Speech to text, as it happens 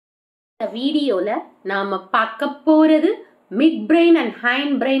இந்த வீடியோல நாம பார்க்க போறது midbrain and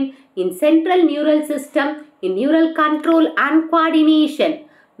hindbrain in central neural system in neural control and coordination.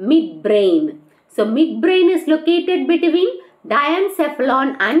 Midbrain. So midbrain is located between diencephalon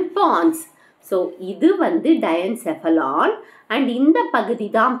and pons. So இது வந்து diencephalon and இந்த பகுதி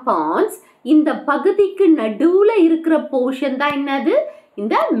தான் pons. இந்த பகுதிக்கு நடுவுல இருக்கிற portion தான் என்னது?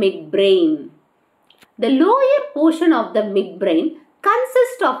 இந்த midbrain. The lower portion of the midbrain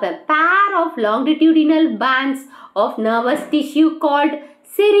consists of a pair of longitudinal bands of nervous tissue called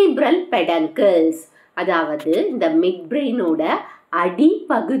cerebral peduncles. அதாவது இந்த midbrain ஓட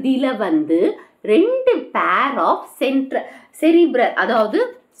அடிப்பகுதியில வந்து ரெண்டு pair of cerebral அதாவது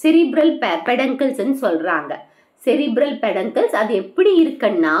cerebral peduncles ன்னு சொல்றாங்க. cerebral peduncles அது எப்படி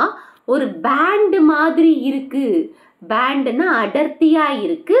இருக்குன்னா ஒரு பேண்ட் மாதிரி இருக்கு. பேண்ட்னா அடர்த்தியா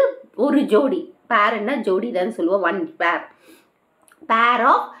இருக்கு. ஒரு ஜோடி பேர்னா ஜோடி தான் சொல்லுவோம். One pair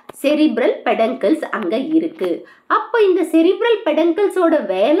of cerebral peduncles அங்க இருக்கு. அப்போ இந்த cerebral peduncles ஓட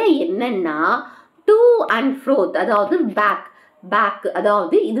வேலை என்னன்னா to and fro அதாவது back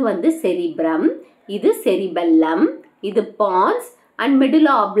அதாவது இது வந்து cerebrum, இது cerebellum, இது pons and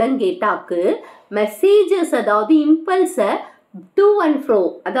medulla oblongataக்கு messages அதாவது impulse to and fro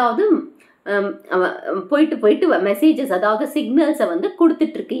அதாவது போயிட்டு மெசேஜஸ் அதாவது சிக்னல்ஸை வந்து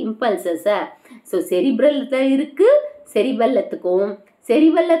கொடுத்துட்டு இருக்கு இம்பல்சஸை. ஸோ செரிப்ரல்ல இருக்கு செரிபெல்லத்துக்கும்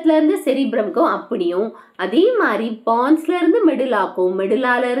செரிபெல்லத்துல இருந்து செரிப்ரம்க்கும் அப்படியும் அதே மாதிரி பான்ஸ்ல இருந்து மெடுலாக்கும்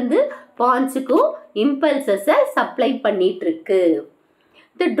மெடுலால இருந்து பான்ஸுக்கும் இம்பல்சஸை சப்ளை பண்ணிட்டு இருக்கு.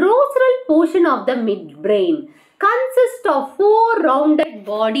 The dorsal portion of the midbrain consists of four rounded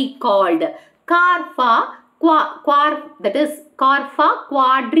body called carpa, that is carpa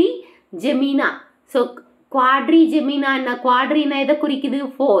quadrigemina. So quadrigemina என்ன quadrina எதை குறிக்குது?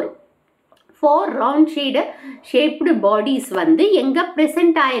 four round shaped bodies வந்து எங்க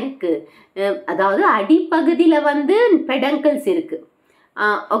present ஆயிருக்கு? அதாவது அடிப்பகுதியில் வந்து peduncles இருக்கு.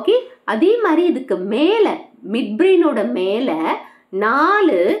 ஓகே, அதே மாதிரி இதுக்கு மேலே midbrainோட மேலே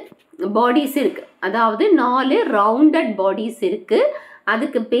 4 பாடிஸ் இருக்கு. அதாவது 4 ரவுண்டட் பாடிஸ் இருக்கு.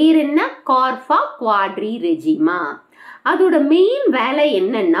 அதுக்கு பேர் என்ன? கார்பா குவாட்ரிரெஜிமா. அதோட மெயின் வேலை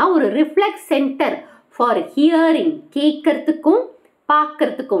என்னன்னா ஒரு ரிஃப்ளெக்ஸ் சென்டர் ஃபார் ஹியரிங், கேட்கறதுக்கும்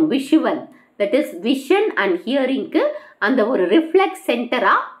பார்க்கறதுக்கும், visual that is vision and ஹியரிங்க்கு அந்த ஒரு ரிஃப்ளெக்ஸ்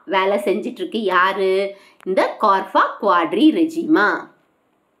சென்டரா வேலை செஞ்சிட்டு இருக்கு. யாரு? இந்த கார்பா குவாட்ரிரெஜிமா.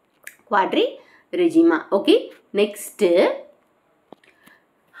 Okay, next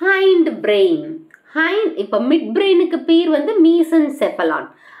hind brain. இப்போ மிட் பிரெயினுக்கு பேர் வந்து மீசன்செஃபலான்.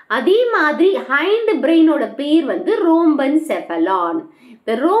 அதே மாதிரி ஹைண்ட் பிரெயினோட பேர் வந்து ரோம்பன்செஃபலான்.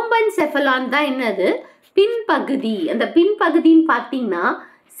 இந்த ரோம்பன்செஃபலான் தான் என்னது? பின்பகுதி. அந்த பின்பகுதின்னு பார்த்தீங்கன்னா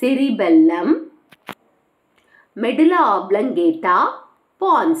செரிபெல்லம், மெடுலா ஆப்லங்கேட்டா,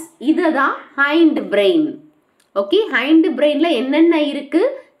 பான்ஸ். இதுதான் ஹைண்ட் பிரெயின். ஓகே, ஹைண்ட் பிரெயின்ல என்னென்ன இருக்கு?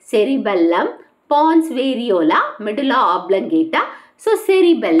 Cerebellum, பான்ஸ் variola, medulla ஆப்லங்கேட்டா. So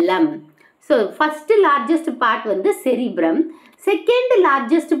cerebellum. So first largest part வந்து செரிப்ரம், செகண்ட்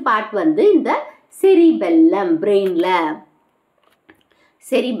லார்ஜஸ்ட் பார்ட் வந்து இந்த செரிபெல்லம் பிரெயினில்.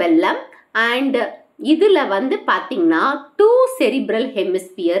 செரிபெல்லம் அண்ட் இதில் வந்து பார்த்திங்கன்னா 2 செரிப்ரல்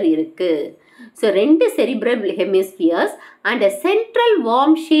ஹெமிஸ்பியர் இருக்குது. So 2 cerebral hemispheres and a central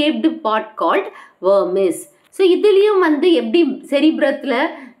warm shaped part called வர்மிஸ். So இதுலேயும் வந்து எப்படி செரிப்ரத்தில்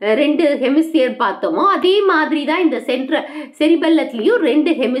 2 ஹெமிஸ்பியர் பார்த்தோமோ அதே மாதிரி தான் இந்த செரிபெல்லத்துலேயும்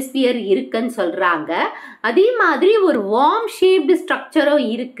 2 ஹெமிஸ்பியர் இருக்குன்னு சொல்கிறாங்க. அதே மாதிரி ஒரு வார்ம் ஷேப்டு ஸ்ட்ரக்சரும்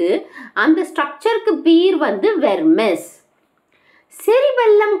இருக்குது. அந்த ஸ்ட்ரக்சருக்கு பேர் வந்து வெர்மிஸ்.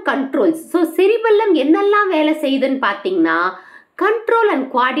 Cerebellum controls. ஸோ செரிபெல்லம் என்னெல்லாம் வேலை செய்யுதுன்னு பார்த்தீங்கன்னா control and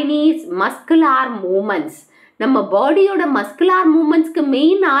coordinates muscular moments. நம்ம பாடியோட மஸ்குலார் மூமெண்ட்ஸ்க்கு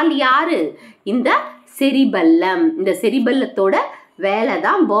மெயின் ஆள் யாரு? இந்த செரிபெல்லம். இந்த செரிபெல்லத்தோட வேலை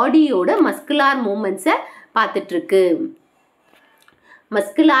தான் பாடியோட muscular மூமெண்ட்ஸை பார்த்துட்ருக்கு.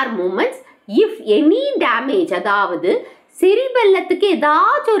 Muscular moments if any damage, அதாவது செரிபெல்லத்துக்கு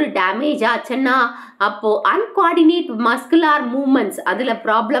ஏதாச்சும் ஒரு டேமேஜ் ஆச்சுன்னா அப்போது அன்கோஆர்டினேட் மஸ்குலார் மூமெண்ட்ஸ் அதில்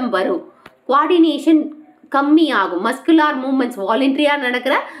ப்ராப்ளம் வரும். கோஆர்டினேஷன் கம்மி ஆகும். மஸ்குலார் மூமெண்ட்ஸ் வாலண்டரியாக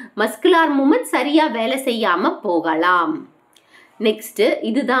நடக்கிற மஸ்குலார் மூமெண்ட்ஸ் சரியாக வேலை செய்யாமல் போகலாம். நெக்ஸ்ட்டு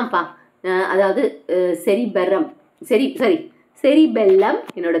இதுதான்ப்பா, அதாவது செரிபெல்லம்.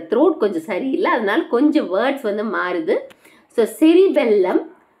 என்னோட த்ரோட் கொஞ்சம் சரியில்லை, அதனால கொஞ்சம் வேர்ட்ஸ் வந்து மாறுது. So cerebellum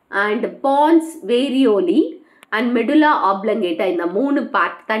and பான்ஸ் வேரியோலி and medulla ஆப்லங்கேட்டா, இந்த 3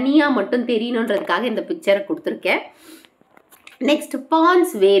 பார்ட் தனியாக மட்டும் தெரியணுன்றதுக்காக இந்த பிக்சரை கொடுத்துருக்கேன். நெக்ஸ்ட்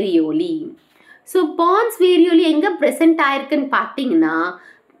பான்ஸ் வேரியோலி. ஸோ பான்ஸ் வேரியோலி எங்கே ப்ரெசென்ட் ஆயிருக்குன்னு பார்த்தீங்கன்னா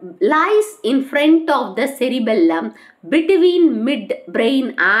lies in front of the cerebellum between midbrain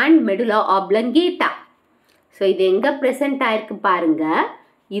and medulla oblongata. So இது எங்க present ஆயிருக்கு பாருங்க.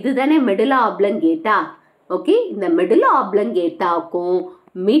 இதுதானே medulla oblongata. ஓகே, இந்த medulla oblongataக்கும்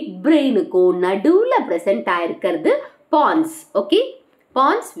midbrainக்கும் நடுவுல present ஆயிருக்கிறது pons. Okay,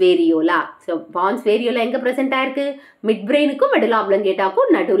 pons variola. So pons variola எங்க present ஆயிருக்கு? midbrainக்கும் medulla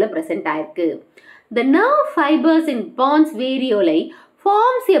oblongataக்கும் நடுவுல present ஆயிருக்கு. The nerve fibers in pons varioli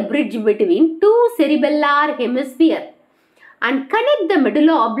forms a bridge between two cerebellar hemisphere and connect the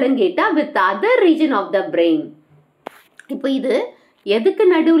medulla oblongata with the other region of the brain. இப்போ இது எதுக்கு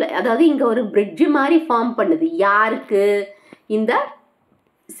நடுவுல, அதாவது இங்க ஒரு bridge மாதிரி ஃபார்ம் பண்ணுது. யாருக்கு? இந்த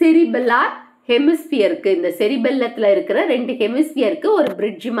செரிபெல்லார் ஹெமிஸ்பியருக்கு, இந்த செரிபெல்லத்தில் இருக்கிற 2 ஹெமிஸ்பியருக்கு ஒரு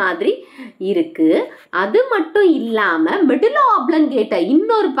பிரிட்ஜ் மாதிரி இருக்கு. அது மட்டும் இல்லாம மெடுலா ஆப்ளங்கேட்டா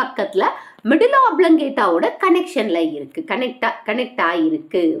இன்னொரு பக்கத்துல மெடுலா ஆப்ளங்கேட்டாவோட கனெக்ஷன்ல இருக்கு, கனெக்ட்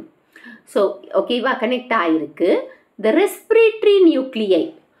ஆயிருக்கு. ஸோ ஓகேவா, கனெக்ட் ஆயிருக்கு. The respiratory nuclei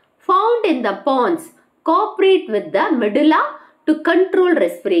found in the pons cooperate with the medulla to control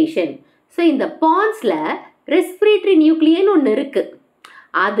respiration. So இந்த பான்ஸ்ல ரெஸ்பிரேட்டரி நியூக்ளியன்னு ஒன்று இருக்கு.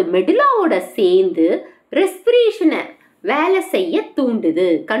 அது மெடுலாவோட சேர்ந்து ரெஸ்பிரேஷனை வேலை செய்ய தூண்டுது,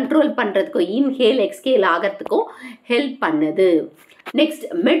 கண்ட்ரோல் பண்ணுறதுக்கும் இன்ஹேல் எக்ஸ்ஹேல் ஆகிறதுக்கும் ஹெல்ப் பண்ணுது. Next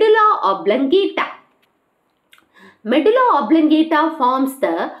medulla ஆப்ளங்கேட்டா. Medulla ஆப்ளங்கேட்டா forms the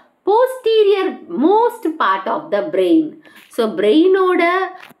posterior most part of the brain. So பிரெயினோட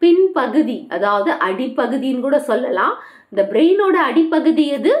பின்பகுதி, அதாவது அடிப்பகுதின்னு கூட சொல்லலாம். இந்த பிரெயினோட அடிப்பகுதி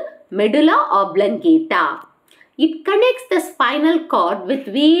எது? Medulla ஆப்ளங்கேட்டா. It connects the spinal cord with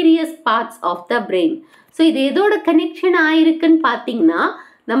various parts of the brain. So இது எதோட கனெக்ஷன் ஆயிருக்குன்னு பார்த்தீங்கன்னா,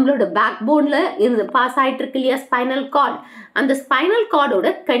 நம்மளோட பேக் போனில் இருந்து பாஸ் ஆகிட்டு இருக்கு இல்லையா ஸ்பைனல் கார்டு, அந்த ஸ்பைனல் கார்டோட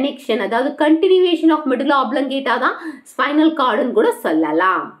கனெக்ஷன், அதாவது கண்டினியூவேஷன் ஆஃப் மெடுலா ஆப்ளங்கேட்டா தான் ஸ்பைனல் கார்டுன்னு கூட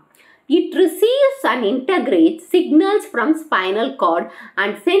சொல்லலாம். It receives and integrates signals from spinal cord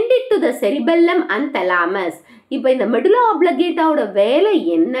and send it to the cerebellum and thalamus. இப்போ இந்த மெடுலா ஆப்ளங்கேட்டாவோட வேலை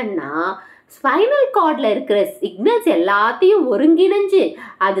என்னன்னா, ஸ்பைனல் கார்டில் இருக்கிற சிக்னல்ஸ் எல்லாத்தையும் ஒருங்கிணைஞ்சு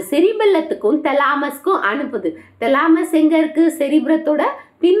அது செரிபெல்லத்துக்கும் தெலாமஸ்க்கும் அனுப்புது. தெலாமஸ் எங்கே இருக்குது? செரிப்ரத்தோட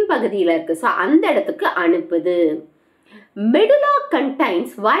பின்பகுதியில் இருக்குது. ஸோ அந்த இடத்துக்கு அனுப்புது. Medulla contains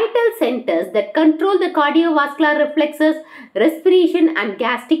vital centers that control the cardiovascular reflexes, respiration and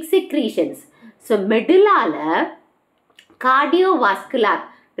gastric secretions. So medullaல cardiovascular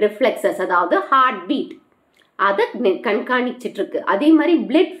reflexes, அதாவது ஹார்ட் பீட், அதை கண்காணிச்சிட்டு இருக்கு. அதே மாதிரி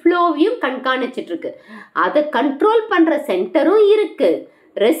பிளட் ஃப்ளோவையும் கண்காணிச்சிட்டு இருக்கு. அதை கண்ட்ரோல் பண்ற சென்டரும் இருக்கு,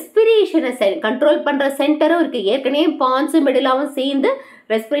 ரெஸ்பிரேஷனை கண்ட்ரோல் பண்ற சென்டரும் இருக்கு. ஏற்கனவே பான்ஸும் மெடுலாவும் சேர்ந்து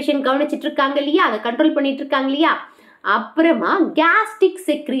ரெஸ்பிரேஷன் கவனிச்சிட்டு இருக்காங்க இல்லையா, அதை கண்ட்ரோல் பண்ணிட்டு இருக்காங்க இல்லையா. அப்புறமா கேஸ்ட்ரிக்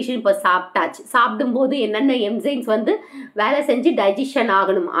செக்ரீஷன், இப்போ சாப்பிட்டாச்சு, சாப்பிடும்போது என்னென்ன என்சைம்ஸ் வந்து வேலை செஞ்சு டைஜஷன்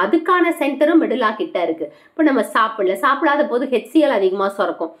ஆகணும், அதுக்கான சென்டரும் மெடுலா கிட்ட இருக்கு. இப்போ நம்ம சாப்பிடாத போது HCl அதிகமாக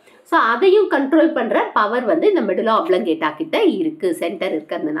சுரக்கும். ஸோ அதையும் கண்ட்ரோல் பண்ணுற பவர் வந்து இந்த மெடுலா ஆப்ளங்கேட்டா கிட்ட இருக்கு, சென்டர்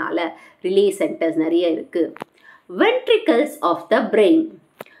இருக்கிறதுனால. ரிலே சென்டர்ஸ் நிறைய இருக்கு. Ventricles of the brain.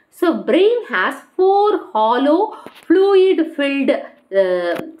 So brain has 4 hollow fluid field,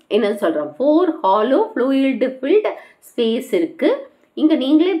 என்ன சொல்கிறோம், 4 ஹாலோ ஃப்ளூயிட் ஃபில்டு ஸ்பேஸ் இருக்குது. இங்கே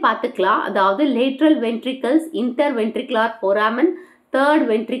நீங்களே பார்த்துக்கலாம். அதாவது lateral ventricles, inter ventricular ஃபோராமன், 3rd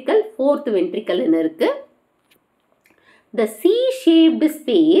ventricle, 4th வென்ட்ரிக்கல்னு இருக்குது. The C-shaped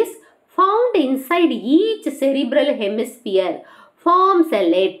space found inside each cerebral hemisphere forms a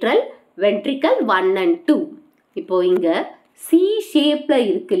lateral ventricle 1 and 2. இப்போ இங்கே C ஷேப்பில்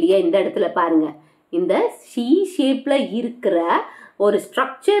இருக்கு இல்லையா, இந்த இடத்துல பாருங்க, இந்த C ஷேப்பில் இருக்கிற ஒரு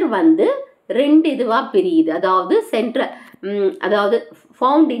ஸ்ட்ரக்சர் வந்து 2 இதுவாக பிரியுது. அதாவது அதாவது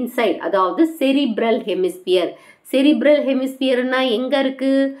ஃபவுண்ட் இன்சைட், அதாவது செரிப்ரல் ஹெமிஸ்பியர். செரிப்ரல் ஹெமிஸ்பியர்னா எங்கே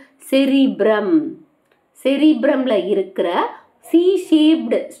இருக்குது? செரிப்ரம். செரிப்ரம்ல இருக்கிற சி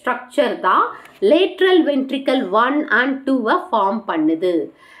ஷேப்டு ஸ்ட்ரக்சர் தான் லேட்ரல் வென்ட்ரிக்கல் 1 and 2 ஃபார்ம் பண்ணுது.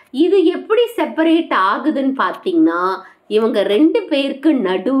 இது எப்படி செப்பரேட் ஆகுதுன்னு பார்த்தீங்கன்னா, இவங்க 2 பேருக்கு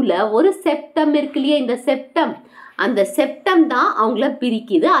நடுவில் ஒரு செப்டம் இருக்கு இல்லையா, இந்த செப்டம், அந்த செப்டம் தான் அவங்கள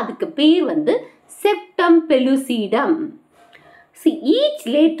பிரிக்குது. அதுக்கு பேர் வந்து septum பெலுசிடம். See, each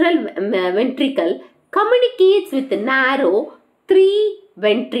lateral ventricle communicates with narrow 3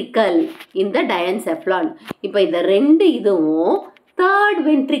 ventricle in the diencephalon. இப்போ இந்த 2 இதுவும் 3rd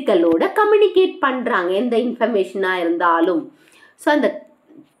ventricleோட கம்யூனிகேட் பண்ணுறாங்க, எந்த இன்ஃபர்மேஷனாக இருந்தாலும். ஸோ அந்த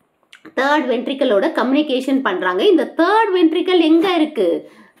 3rd ventricleோட கம்யூனிகேஷன் பண்ணுறாங்க. இந்த 3rd ventricle எங்கே இருக்குது?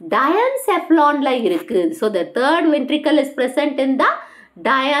 diencephalonல இருக்குது. So the 3rd ventricle is present in the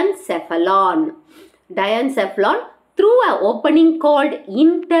diencephalon. Diencephalon through an opening called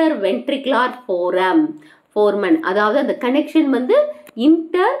interventricular foramen. அதாவது அந்த கனெக்ஷன் வந்து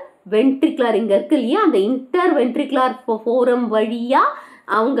இன்டர் வென்ட்ரிகுலர் இங்கே இருக்கு இல்லையா, அந்த இன்டர் வென்ட்ரிகுலர் ஃபோரம் வழியாக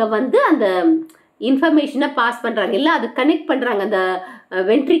அவங்க வந்து அந்த இன்ஃபர்மேஷனை பாஸ் பண்ணுறாங்க, இல்லை அது கனெக்ட் பண்ணுறாங்க அந்த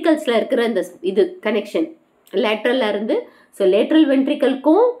வென்ட்ரிகல்ஸில் இருக்கிற இந்த இது கனெக்ஷன் லேட்ரலில் இருந்து. ஸோ லேட்ரல்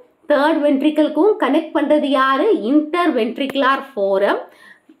வென்ட்ரிக்கலுக்கும் தேர்ட் வென்ட்ரிக்கலுக்கும் கனெக்ட் பண்ணுறது யார்? Inter ventricular forum.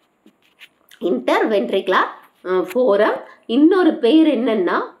 Inter ventricular forum இன்னொரு பேர்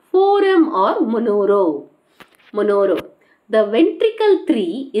என்னன்னா forum R மொனோரோ. மொனோரோ. The ventricle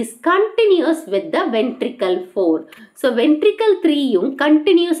 3 is continuous with the ventricle 4. So ventricle 3யும்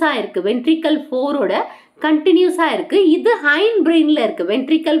continuous-ஆ இருக்கு, ventricle 4ஓட continuous-ஆ இருக்கு. இது hind brainல இருக்கு.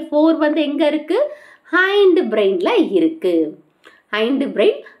 ventricle 4 வந்து எங்க இருக்கு? hind brainல இருக்கு. hind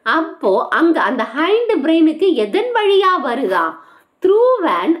brain. அப்போ அங்க அந்த hind brainக்கு எதன் வழியா வருதா? through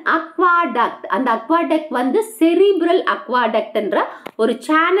an aqueduct. அந்த aqueduct வந்து cerebral aqueduct என்ற ஒரு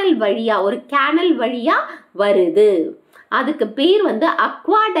சேனல் வழியா, ஒரு கேனல் வழியா வருது. அதுக்கு பேர் வந்து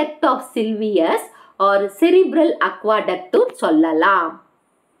aqueduct of Sylvius or cerebral aqueduct சொல்லலாம்.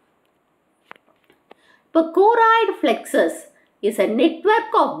 இப்போ choroid plexus is a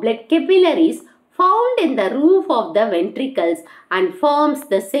network of blood capillaries found in the roof of the ventricles and forms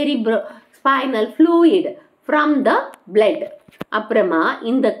the cerebrospinal fluid from the blood. அப்புறமா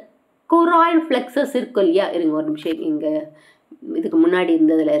இந்த choroid plexus இருக்கு இல்லையா, இருங்க ஒரு நிமிஷம், இங்க இதுக்கு முன்னாடி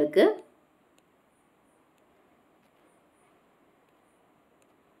இருந்ததுல இருக்கு.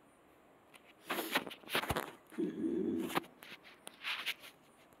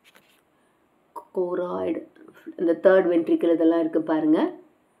 choroid, இந்த தேர்ட் வென்ட்ரிக்கல் இதெல்லாம் இருக்குது பாருங்கள்.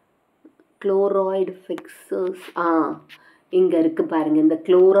 க்ளோராய்டு ஃபிக்ஸஸ் இங்கே இருக்குது பாருங்கள். இந்த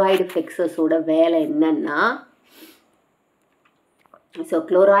க்ளோராய்டு ஃபிக்ஸஸோட வேலை என்னன்னா, ஸோ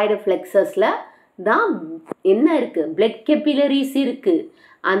க்ளோராய்டு ஃப்ளெக்ஸஸில் தான் என்ன இருக்குது? பிளட் கெப்பிலரிஸ் இருக்குது.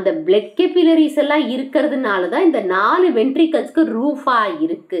 அந்த பிளட் கெப்பிலரிஸ் எல்லாம் இருக்கிறதுனால தான் இந்த 4 வென்ட்ரிக்கல்ஸ்க்கு ரூஃபாக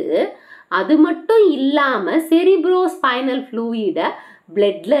இருக்குது. அது மட்டும் இல்லாமல் செரிப்ரோஸ்பைனல் ஃப்ளூயிடை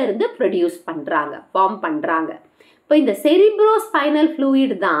பிளட்ல இருந்து ப்ரொடியூஸ் பண்ணுறாங்க, ஃபார்ம் பண்ணுறாங்க. இப்போ இந்த செரிப்ரோஸ்பைனல்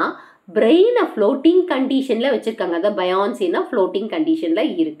ஃப்ளூயிட் தான் பிரெயினை ஃப்ளோட்டிங் கண்டிஷனில் வச்சுருக்காங்க. அதான் பயான்சின்னா ஃப்ளோட்டிங்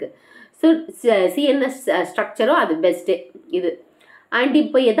கண்டிஷனில் இருக்குது. ஸோ சிஎன்எஸ் ஸ்ட்ரக்சரும் அது பெஸ்ட்டு இது. அண்ட்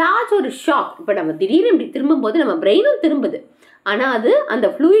இப்போ ஏதாச்சும் ஒரு ஷாக், இப்போ நம்ம திடீர்னு இப்படி திரும்பும்போது நம்ம பிரெயினும் திரும்புது, ஆனால் அது அந்த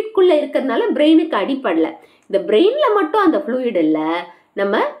ஃப்ளூயிட்குள்ளே இருக்கிறதுனால பிரெயினுக்கு அடிப்படலை. இந்த பிரெயினில் மட்டும் அந்த ஃப்ளூயிட் இல்லை,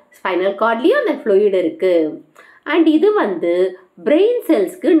 நம்ம ஸ்பைனல் கார்ட்லேயும் அந்த ஃப்ளூயிட் இருக்குது. அண்ட் இது வந்து பிரெயின்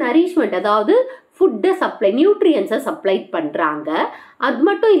செல்ஸ்க்கு நரிஷ்மெண்ட், அதாவது ஃபுட்டை சப்ளை, நியூட்ரியன்ஸை சப்ளை பண்ணுறாங்க. அது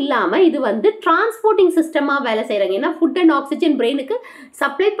மட்டும் இல்லாமல் இது வந்து டிரான்ஸ்போர்ட்டிங் சிஸ்டமாக வேலை செய்கிறாங்க. ஏன்னா ஃபுட் அண்ட் ஆக்சிஜன் பிரெயினுக்கு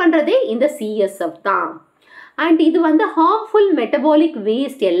சப்ளை பண்ணுறதே இந்த சிஎஸ்எஃப் தான். அண்ட் இது வந்து ஹார்ம்ஃபுல் மெட்டபாலிக்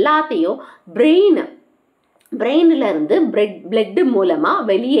வேஸ்ட் எல்லாத்தையும் பிரெயினில் இருந்து பிளட்டு மூலமாக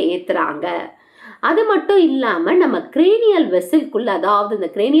வெளியே ஏற்றுறாங்க. அது மட்டும் இல்லாமல் நம்ம கிரேனியல் வெசல்குள்ளே, அதாவது இந்த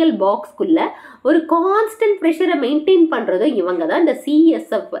கிரேனியல் பாக்ஸ்குள்ளே ஒரு கான்ஸ்டன்ட் ப்ரெஷரை மெயின்டைன் பண்ணுறதும் இவங்க தான். இந்த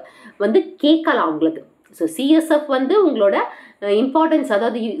சிஎஸ்எஃப் வந்து கேட்கலாம் உங்களுக்கு. ஸோ சிஎஸ்எஃப் வந்து உங்களோட இம்பார்ட்டன்ஸ்,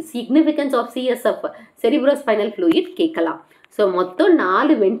 அதாவது significance of CSF cerebrospinal fluid கேட்கலாம். ஸோ மொத்தம்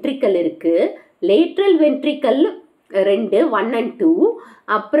 4 வென்ட்ரிக்கல் இருக்குது. Lateral ventricle 2, 1 and 2.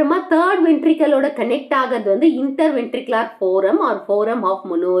 அப்புறமா தேர்ட் வென்ட்ரிக்கலோட கனெக்ட் ஆகிறது வந்து inter ventricular forum R forum of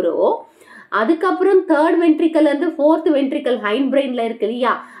மொனோரோ. அதுக்கப்புறம் தேர்ட் வென்ட்ரிக்கல்லேருந்து ஃபோர்த் வென்ட்ரிக்கல் ஹைண்ட் பிரெயினில் இருக்கு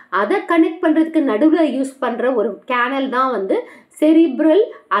இல்லையா, அதை கனெக்ட் பண்ணுறதுக்கு நடுவில் யூஸ் பண்ணுற ஒரு கேனல் தான் வந்து செரிப்ரல்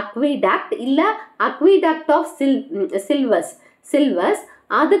அக்விடாக்ட் இல்லை அக்விடாக்ட் ஆஃப் சில்வஸ்.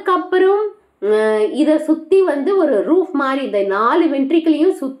 அதுக்கப்புறம் இதை சுற்றி வந்து ஒரு ரூஃப் மாதிரி, இந்த 4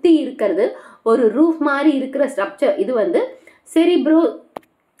 வென்ட்ரிக்கலையும் சுற்றி இருக்கிறது ஒரு ரூஃப் மாதிரி இருக்கிற ஸ்ட்ரக்சர். இது வந்து செரிப்ரோ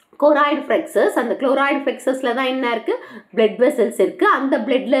கோராய்டு ஃப்ளெக்ஸஸ். அந்த குளோராய்டு ஃப்ளெக்ஸஸில் தான் என்ன இருக்குது? பிளட் வெசல்ஸ் இருக்குது. அந்த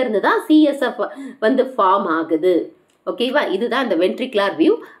பிளட்ல இருந்து தான் சிஎஸ்எஃப் வந்து ஃபார்ம் ஆகுது. ஓகேவா? இதுதான் இந்த வென்ட்ரிகுலர்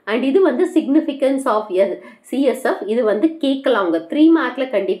வியூ. அண்ட் இது வந்து சிக்னிஃபிகன்ஸ் ஆஃப் சிஎஸ்எஃப். இது வந்து கேட்கலாம், அவங்க 3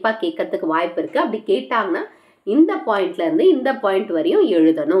 மார்க்கில் கண்டிப்பாக கேட்கறதுக்கு வாய்ப்பு இருக்குது. அப்படி கேட்டாங்கன்னா இந்த பாயிண்ட்லேருந்து இந்த பாயிண்ட் வரையும்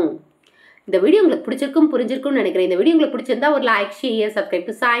எழுதணும். இந்த வீடியோ உங்களுக்கு பிடிச்சிருக்கும், புரிஞ்சிருக்கும்னு நினைக்கிறேன். இந்த வீடியோ உங்களுக்கு பிடிச்சிருந்தா ஒரு like, share, subscribe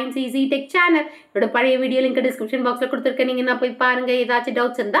to science easy tech channel. என்னோட பழைய வீடியோ லிங்க் டிஸ்கிரிப்ஷன் பாக்ஸில் கொடுத்துருக்கேன். நீங்கள் என்ன போய் பாருங்கள். ஏதாச்சும்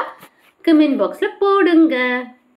டவுட்ஸ் இருந்தால் கமெண்ட் பாக்ஸில் போடுங்க.